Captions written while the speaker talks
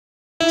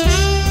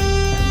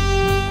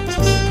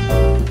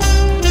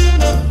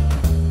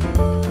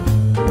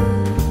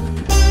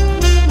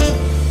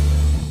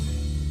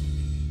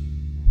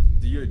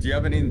you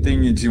have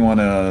anything that you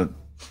want to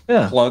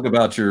plug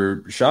about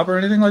your shop or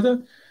anything like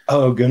that?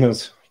 Oh,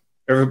 goodness.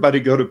 Everybody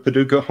go to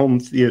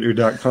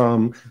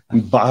PaducahHomeTheater.com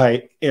and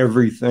buy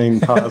everything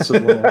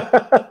possible.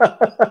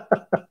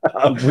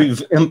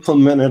 We've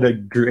implemented a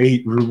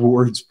great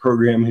rewards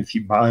program. If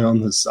you buy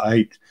on the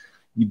site,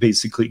 you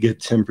basically get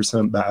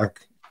 10%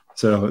 back.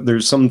 So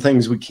there's some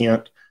things we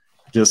can't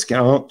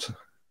discount,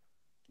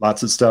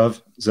 lots of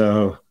stuff.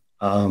 So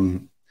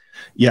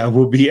yeah,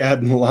 we'll be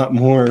adding a lot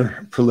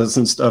more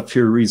Perlison stuff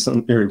here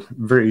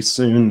very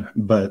soon.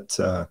 But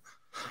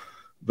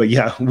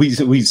yeah,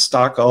 we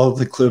stock all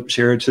the Clipped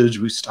Heritage.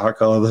 We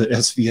stock all the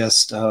SVS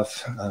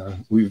stuff.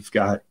 We've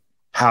got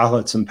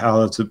pallets and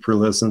pallets of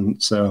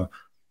Perlison. So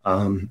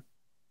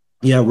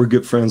yeah, we're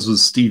good friends with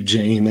Steve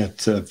Jane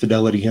at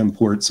Fidelity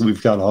Imports. So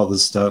we've got all the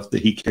stuff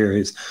that he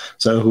carries.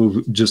 So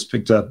we just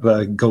picked up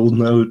Gold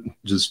Note,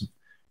 just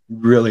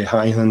really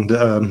high-end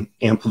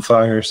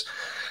amplifiers.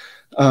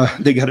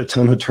 They got a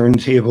ton of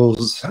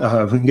turntables.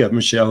 We got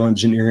Michelle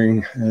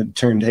Engineering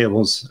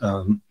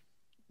turntables.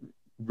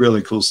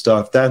 Really cool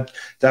stuff. That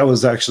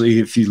was actually,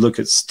 if you look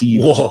at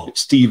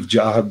Steve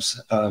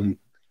Jobs'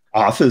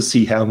 office,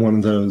 he had one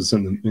of those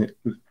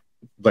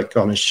like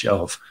on a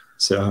shelf.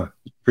 So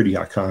pretty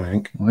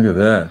iconic. Look at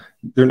that.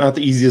 They're not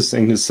the easiest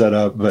thing to set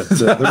up, but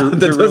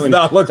they're really,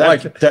 not look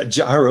like that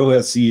Gyro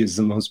SE is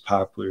the most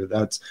popular.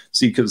 That's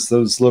because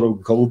those little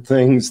gold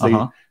things,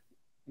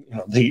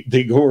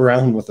 they go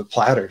around with a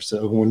platter.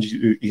 So when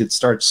it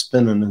starts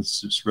spinning,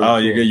 it's just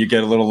really cool. you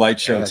get a little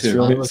light show too.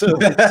 Really, you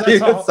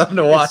get something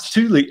to watch. It's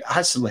totally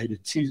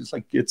isolated too. It's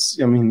like it's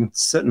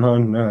sitting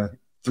on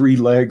 3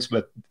 legs,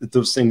 but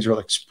those things are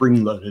like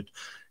spring loaded.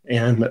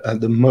 And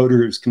the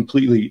motor is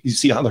completely, you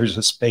see how there's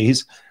a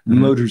space? The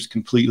motor is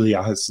completely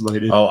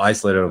isolated. Oh,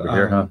 isolated over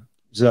here, huh?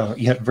 So,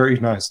 yeah, very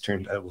nice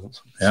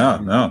turntables. Yeah,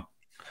 no,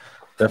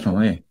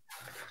 definitely.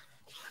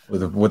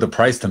 With a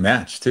price to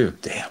match, too.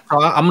 Damn.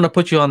 I'm going to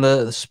put you on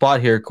the spot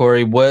here,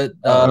 Corey. What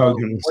do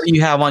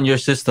you have on your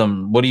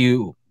system? What kind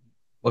of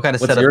What's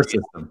setup? your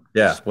system?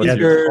 Yeah. What's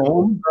your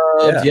home?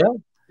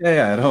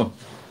 Yeah, at home.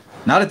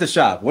 Not at the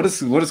shop. What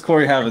does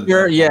Corey have at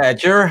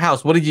at your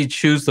house? What did you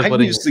choose? I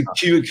use the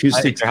Q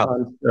Acoustics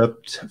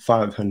Concept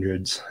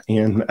 500s,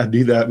 and I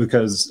do that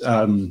because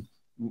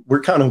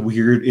we're kind of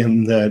weird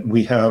in that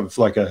we have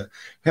like a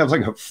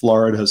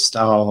Florida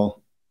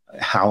style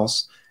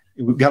house.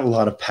 We've got a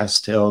lot of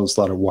pastels,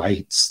 a lot of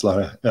whites, a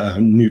lot of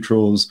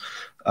neutrals.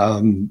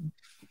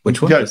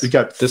 Which one? We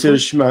got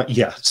fish mount.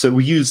 Yeah, so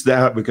we use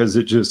that because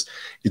it's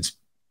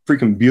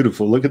freaking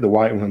beautiful. Look at the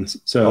white ones.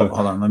 So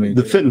hold on,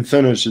 the fit and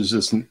finish is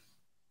just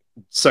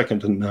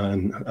second to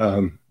none.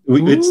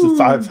 It's the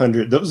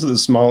 500. Those are the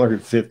smaller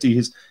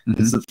 50s.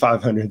 It's the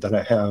 500 that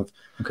I have.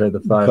 Okay,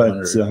 the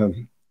 500. But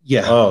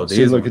yeah. Oh, so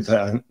look at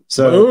that.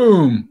 So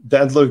boom,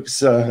 that looks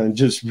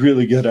just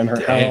really good in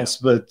our house.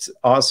 But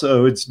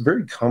also, it's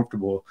very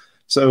comfortable.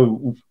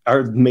 So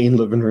our main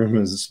living room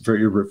is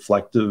very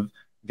reflective.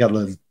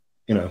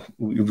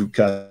 We've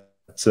got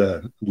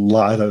a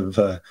lot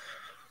of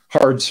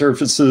hard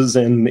surfaces,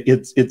 and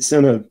it's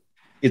in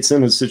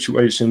a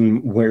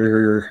situation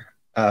where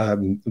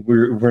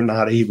we're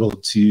not able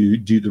to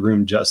do the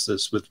room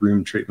justice with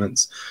room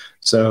treatments.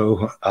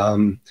 So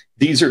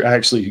these are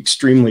actually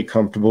extremely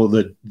comfortable.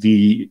 That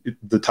the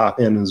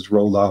top end is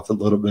rolled off a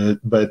little bit,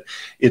 but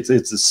it's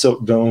a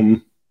silk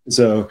dome.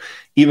 So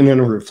even in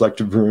a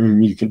reflective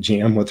room, you can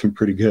jam with them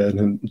pretty good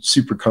and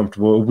super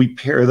comfortable. We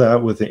pair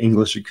that with the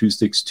English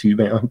Acoustics tube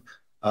amp.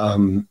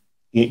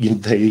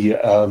 They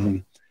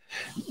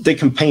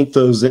can paint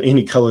those in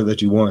any color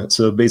that you want.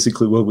 So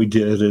basically what we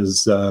did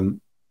is,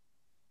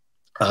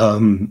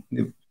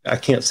 I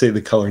can't say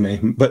the color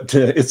name, but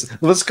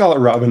let's call it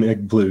Robin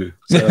Egg Blue.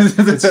 So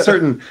it's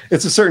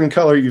a certain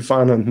color you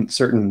find on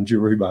certain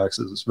jewelry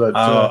boxes. But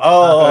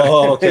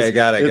okay,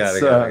 got it.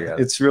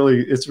 It's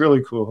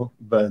really cool.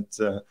 But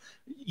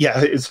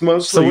yeah, it's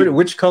mostly. So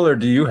which color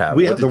do you have?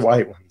 We have the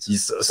white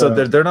ones. So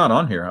they're not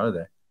on here, are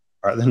they?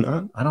 Are they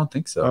not? I don't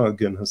think so. Oh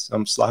goodness,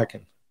 I'm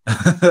slacking.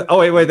 Oh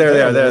wait, there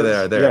they are.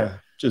 Yeah.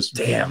 Just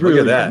damn,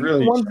 really, look at that.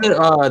 Really the ones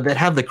that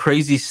have the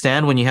crazy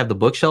stand when you have the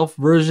bookshelf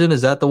version,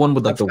 is that the one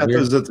with like the weird?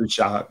 Those at the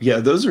shop. Yeah,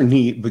 those are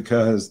neat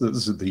because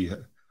those are the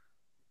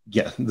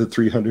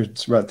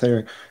 300s right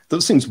there.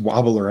 Those things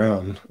wobble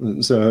around,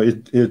 so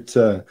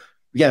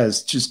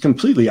it's just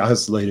completely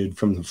isolated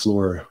from the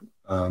floor.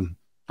 It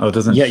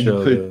doesn't. Yeah,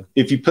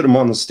 if you put them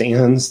on the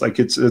stands, like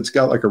it's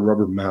got like a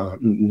rubber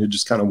mount and it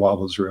just kind of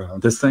wobbles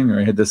around. This thing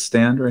right here, this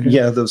stand right here.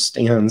 Yeah, those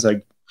stands.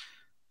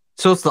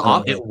 So it's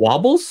it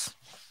wobbles.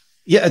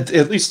 Yeah,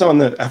 at least on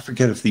the, I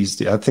forget if these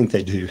do, I think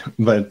they do,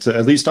 but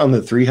at least on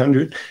the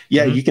 300,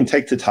 yeah, you can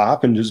take the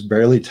top and just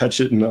barely touch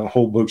it, and the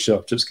whole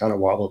bookshelf just kind of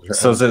wobbles around.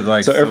 So is it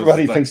like? So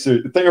everybody thinks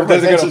it's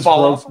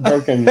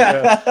broken.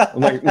 Yeah. I'm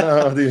like,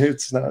 no, dude,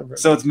 it's not.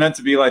 So it's meant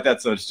to be like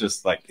that. So it's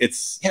just like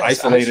it's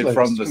isolated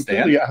from the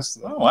stand.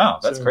 Isolated. Oh wow,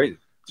 that's crazy.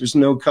 There's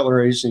no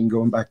coloration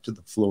going back to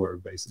the floor,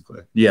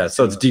 basically. Yeah,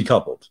 so it's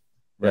decoupled.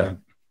 Yeah.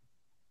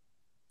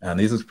 And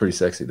these look pretty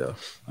sexy though.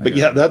 But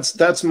yeah,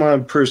 that's my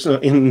personal,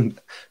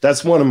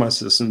 that's one of my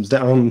systems.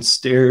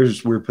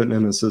 Downstairs, we're putting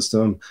in a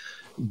system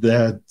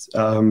that,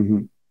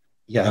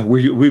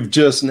 we've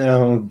just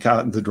now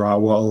gotten the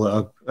drywall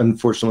up.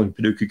 Unfortunately,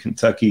 Paducah,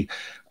 Kentucky,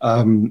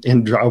 and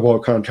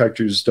drywall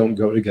contractors don't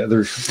go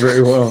together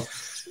very well.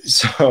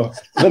 So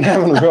I've been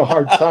having a real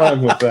hard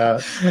time with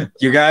that.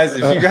 You guys,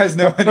 if you guys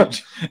know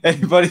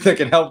anybody that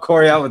can help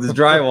Cory out with his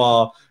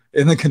drywall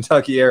in the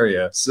Kentucky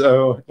area.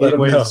 So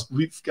anyways,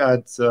 we've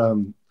got,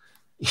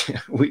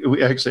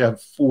 we actually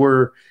have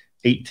 4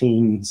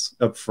 18s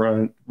up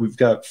front. We've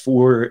got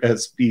 4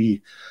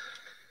 SB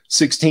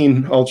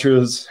 16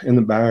 Ultras in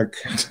the back.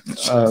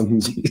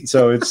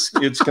 So it's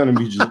going to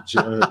be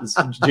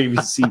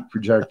JVC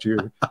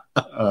projector.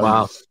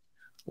 Wow.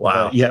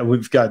 Yeah,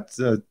 we've got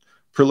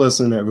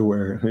Perlison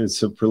everywhere.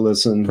 It's a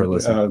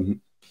Perlison.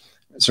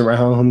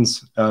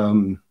 Surrounds.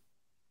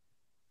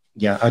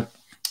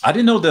 I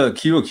didn't know the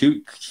Q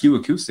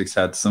acoustics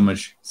had so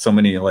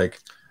many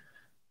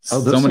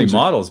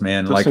models,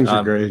 man. Those things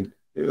are great.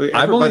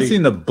 I've only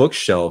seen the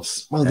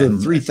bookshelves. Well, the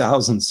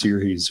 3000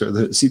 series,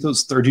 or see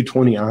those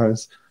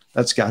 3020Is?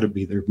 That's got to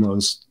be their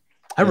most.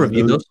 I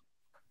reviewed those.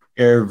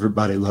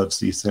 Everybody loves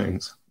these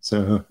things,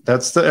 so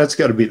that's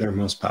got to be their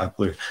most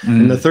popular.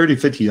 And the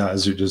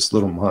 3050Is are just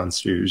little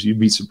monsters. You'd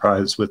be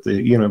surprised with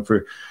the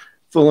for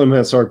full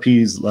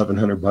MSRPs,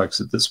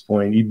 $1,100 at this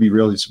point. You'd be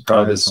really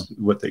surprised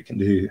what they can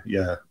do.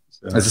 Yeah.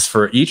 So, is this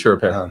for each or a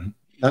pair?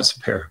 That's a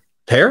pair.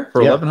 Pair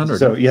for $1,100.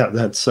 So yeah,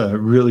 that's a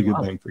really good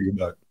bang for your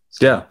buck.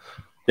 So,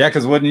 yeah,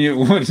 because when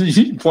you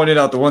pointed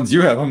out the ones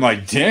you have, I'm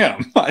like,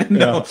 damn, I didn't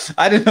know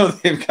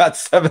they've got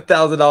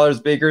 $7,000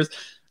 speakers.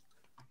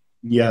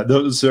 Yeah,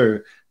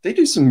 they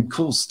do some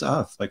cool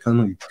stuff, like on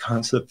the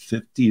Concept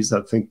 50s.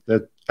 I think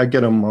that I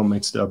get them all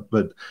mixed up,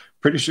 but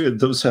pretty sure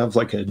those have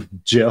like a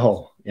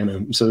gel in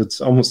them, so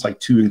it's almost like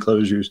 2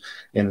 enclosures,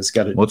 and it's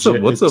got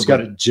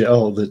a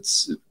gel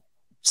that's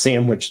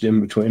sandwiched in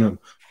between them.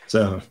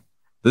 So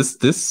this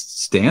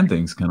stand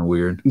thing's kind of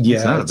weird.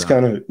 Yeah, it's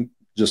kind of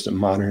just a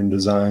modern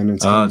design.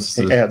 It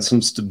adds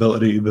some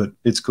stability, but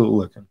it's cool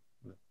looking.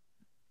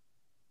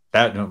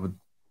 That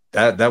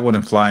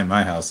wouldn't fly in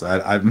my house.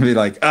 I'd be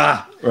like,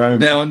 right.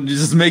 Now it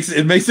just makes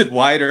it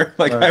wider.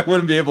 Like I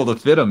wouldn't be able to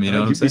fit them. You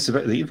know, they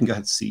even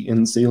got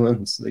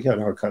sealants. They got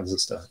all kinds of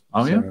stuff.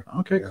 Oh yeah.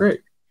 Okay, great.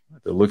 I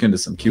have to look into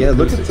some cute. Yeah,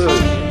 look at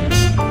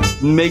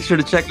those. Make sure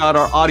to check out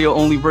our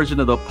audio-only version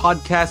of the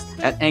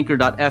podcast at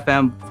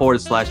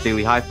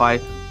anchor.fm/Daily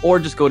HiFi, or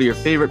just go to your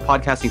favorite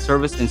podcasting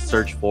service and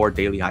search for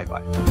Daily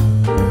HiFi.